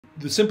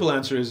The simple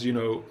answer is,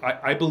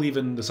 I believe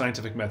in the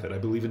scientific method. I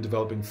believe in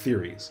developing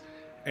theories.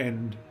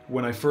 And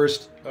when I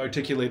first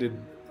articulated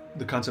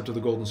the concept of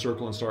the golden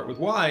circle and start with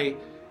why,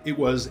 it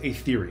was a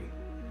theory.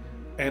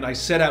 And I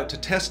set out to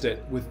test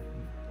it with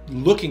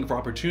looking for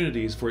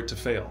opportunities for it to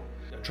fail.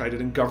 I tried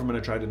it in government,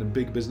 I tried it in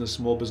big business,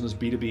 small business,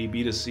 B2B,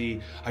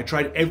 B2C. I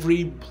tried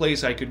every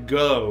place I could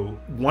go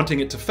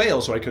wanting it to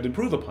fail so I could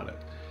improve upon it.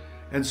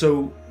 And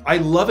so I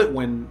love it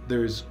when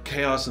there's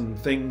chaos and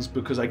things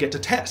because I get to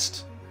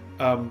test.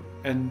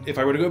 And if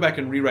I were to go back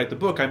and rewrite the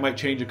book, I might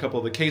change a couple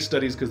of the case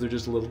studies because they're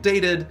just a little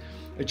dated.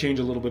 I change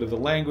a little bit of the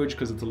language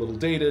because it's a little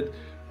dated.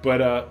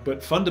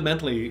 But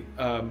fundamentally,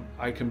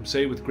 I can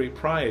say with great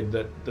pride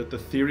that the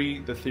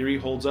theory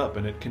holds up,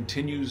 and it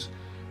continues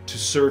to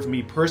serve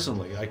me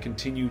personally. I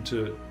continue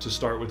to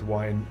start with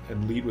why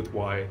and lead with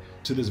why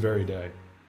to this very day.